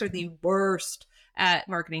 Marketers are the worst at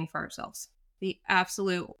marketing for ourselves, the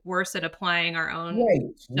absolute worst at applying our own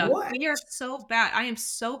Wait, stuff. what? We are so bad. I am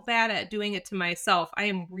so bad at doing it to myself. I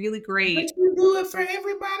am really But great. you do it for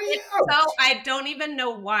everybody It's so else. I don't even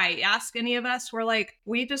know why. Ask any of us. We're like,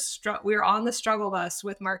 we're on the struggle bus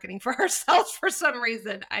with marketing for ourselves for some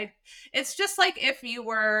reason. It's just like if you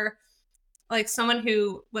were like someone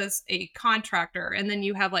who was a contractor and then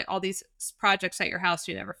you have like all these projects at your house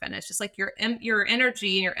you never finish. It's like your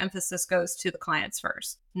energy and your emphasis goes to the clients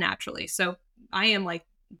first, naturally. So I am like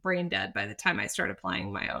brain dead by the time I start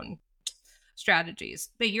applying my own strategies.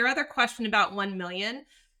 But your other question about 1 million,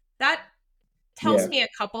 that tells Yeah, me a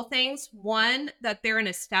couple things. One, that they're an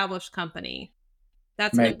established company.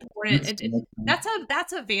 That's an make important. sense.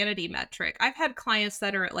 That's a vanity metric. I've had clients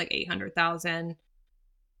that are at like 800,000.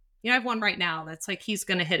 I have one right now that's like he's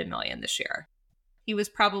going to hit 1 million this year. He was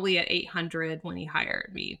probably at 800 when he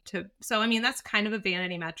hired me to. So I mean that's kind of a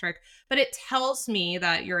vanity metric, but it tells me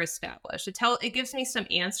that you're established. It gives me some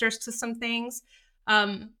answers to some things.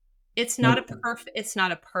 Um, Make sense. it's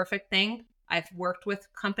not a perfect thing. I've worked with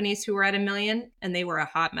companies who were at 1 million and they were a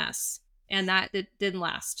hot mess, and didn't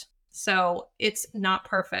last. So it's not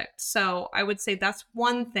perfect. So I would say that's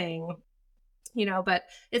one thing, but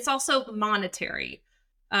it's also monetary.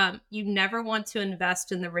 You never want to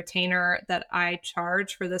invest in the retainer that I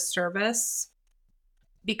charge for this service,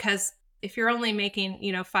 because if you're only making,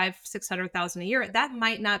 600,000 a year, that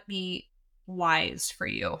might not be wise for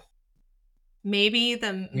you. Maybe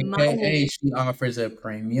the AKA, money, she offers a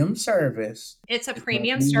premium service. it's a It's gonna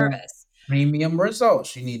premium be your service. premium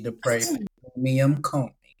results. You need to pay for premium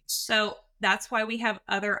companies. So that's why we have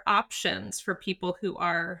other options for people who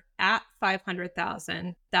are at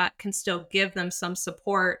 500,000 that can still give them some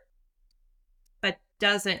support, but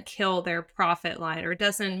doesn't kill their profit line or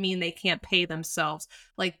doesn't mean they can't pay themselves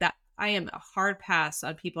like that. I am a hard pass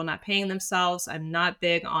on people not paying themselves. I'm not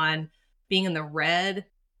big on being in the red.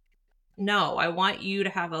 No, I want you to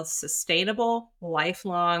have a sustainable,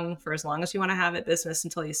 lifelong, for as long as you want to have it, business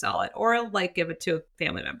until you sell it, or like give it to a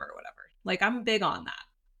family member or whatever. Like I'm big on that.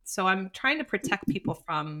 So I'm trying to protect people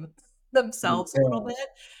from themselves a little Yeah.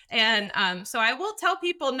 bit. And so I will tell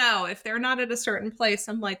people no, if they're not at a certain place,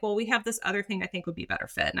 I'm like, well, we have this other thing I think would be better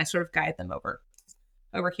fit. And I sort of guide them over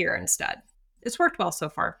here instead. It's worked well so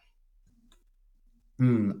far.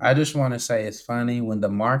 I just want to say it's funny when the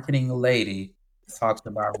marketing lady talks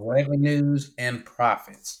about revenues and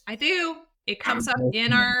profits. I do. It I'm comes up just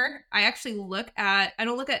in our, I actually I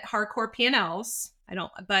don't look at hardcore P&Ls. I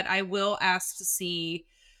don't, but I will ask to see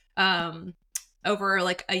um, over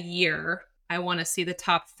like a year. I want to see the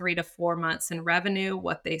top 3 to 4 months in revenue,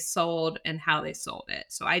 what they sold and how they sold it.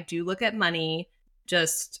 So I do look at money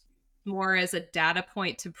just more as a data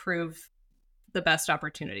point to prove the best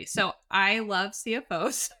opportunity. So I love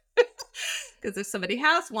CFOs because if somebody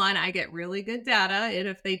has one, I get really good data. And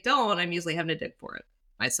if they don't, I'm usually having to dig for it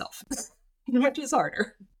myself, which is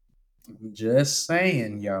harder. just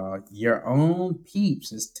saying, y'all. Your own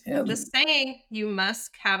peeps is telling Just you. saying, you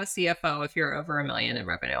must have a CFO if you're over 1 million in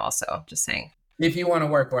revenue. Also, just saying. If you want to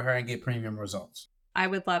work with her and get premium results. I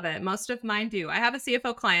would love it. Most of mine do. I have a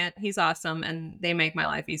CFO client. He's awesome, and they make my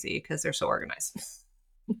life easy because they're so organized.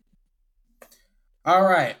 All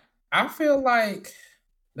right. I feel like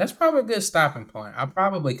that's probably a good stopping point. I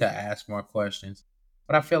probably could ask more questions,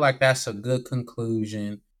 but I feel like that's a good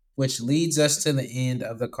conclusion, which leads us to the end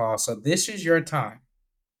of the call. So this is your time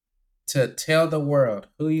to tell the world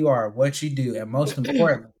who you are, what you do, and most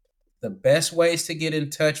importantly, the best ways to get in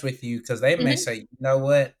touch with you. Because they may Mhm. say, you know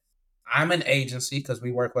what, I'm an agency because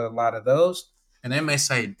we work with a lot of those. And they may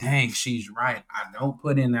say, dang, she's right. I don't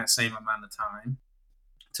put in that same amount of time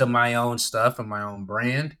to my own stuff and my own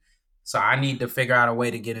brand. So I need to figure out a way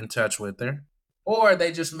to get in touch with her. Or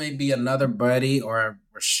they just may be another buddy or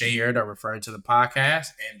were shared or referred to the podcast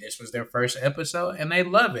and this was their first episode and they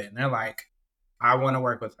love it. And they're like, I want to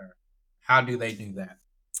work with her. How do they do that?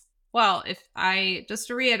 Well, if I just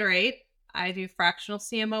to reiterate, I do fractional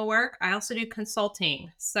CMO work. I also do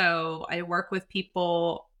consulting. So I work with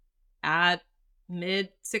people at mid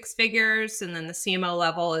six figures, and then the CMO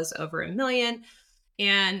level is over 1 million.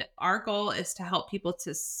 And our goal is to help people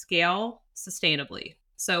to scale sustainably.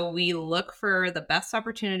 So we look for the best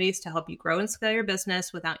opportunities to help you grow and scale your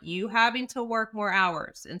business without you having to work more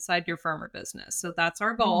hours inside your firm or business. So that's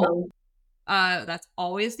our goal. That's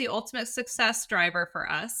always the ultimate success driver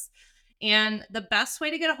for us. And the best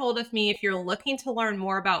way to get a hold of me, if you're looking to learn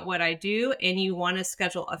more about what I do and you want to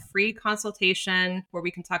schedule a free consultation where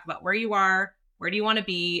we can talk about where you are, where do you want to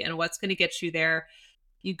be, and what's going to get you there,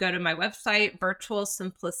 you go to my website,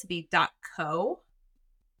 virtualsimplicity.co,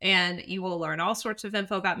 and you will learn all sorts of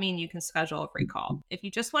info about me, and you can schedule a free call. If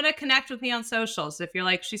you just want to connect with me on socials, if you're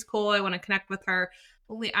like, she's cool, I want to connect with her,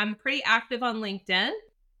 I'm pretty active on LinkedIn.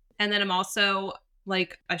 And then I'm also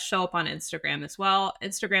like, I show up on Instagram as well.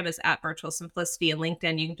 Instagram is at Virtual Simplicity, and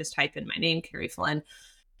LinkedIn, you can just type in my name, Carrie Flynn,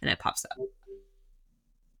 and it pops up.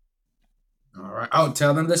 All right. Oh,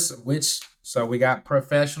 tell them this, so we got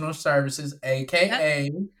professional services,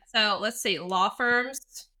 AKA. Yep. So let's see, law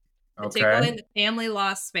firms, particularly Okay. in the family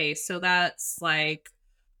law space. So that's like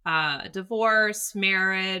divorce,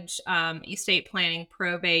 marriage, estate planning,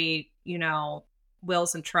 probate,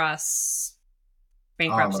 wills and trusts, All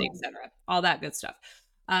bankruptcy, of them. etc. All that good stuff.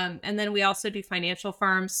 And then we also do financial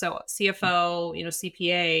firms, so CFO,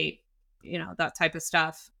 CPA, that type of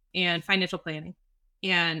stuff, and financial planning,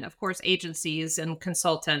 and of course agencies and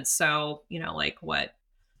consultants. So like what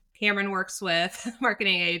Cameron works with,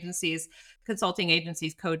 marketing agencies, consulting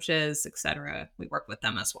agencies, coaches, etc. We work with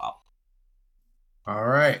them as well. All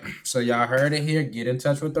right. So y'all heard it here. Get in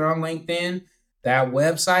touch with her on LinkedIn. That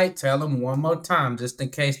website, tell them one more time, just in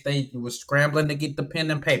case they was scrambling to get the pen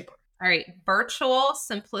and paper. All right,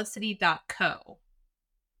 virtualsimplicity.co,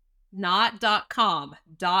 not .com,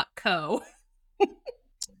 .co.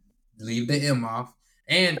 Leave the M off.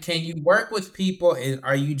 And can you work with people?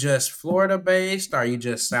 Are you just Florida based? Are you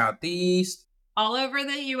just Southeast? All over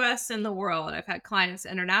the US and the world. I've had clients,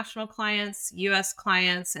 international clients, US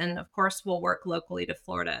clients, and of course, we'll work locally to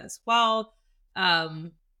Florida as well.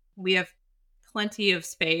 We have plenty of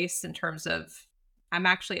space in terms of, I'm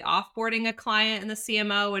actually offboarding a client in the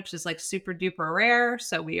CMO, which is like super duper rare.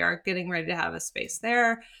 So we are getting ready to have a space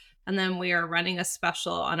there. And then we are running a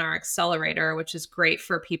special on our accelerator, which is great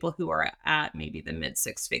for people who are at maybe the mid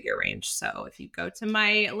 6-figure range. So if you go to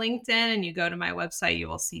my LinkedIn and you go to my website, you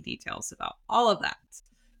will see details about all of that.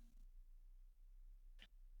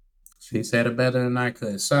 She said it better than I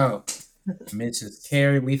could. So, Mrs.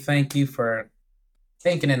 Carrie, we thank you for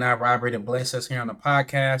thinking in our robbery to bless us here on the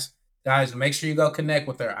podcast. Guys, make sure you go connect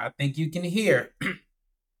with her. I think you can hear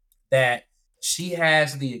that she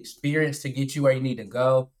has the experience to get you where you need to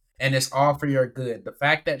go, and it's all for your good. The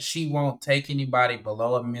fact that she won't take anybody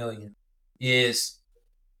below $1 million is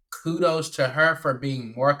kudos to her for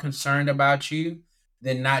being more concerned about you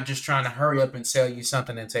than not just trying to hurry up and sell you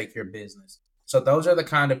something and take your business. So those are the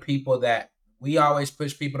kind of people that we always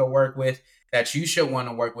push people to work with, that you should want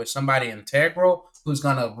to work with, somebody integral who's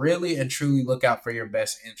going to really and truly look out for your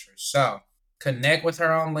best interest. So connect with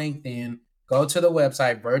her on LinkedIn. Go to the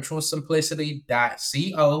website,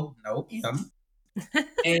 virtualsimplicity.co, no M.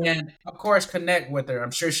 And of course, connect with her.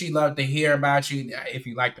 I'm sure she'd love to hear about you. If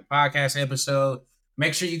you like the podcast episode,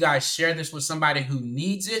 make sure you guys share this with somebody who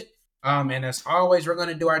needs it. And as always, we're going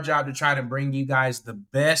to do our job to try to bring you guys the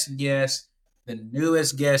best guests, the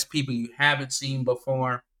newest guests, people you haven't seen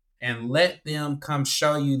before, and let them come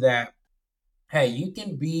show you that, hey, you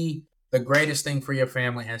can be the greatest thing for your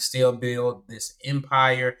family and still build this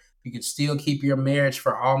empire. You can still keep your marriage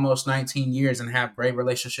for almost 19 years and have great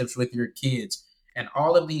relationships with your kids and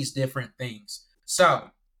all of these different things.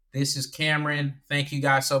 So, this is Cameron. Thank you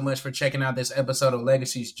guys so much for checking out this episode of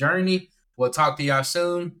Legacy's Journey. We'll talk to y'all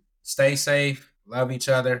soon. Stay safe. Love each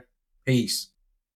other. Peace.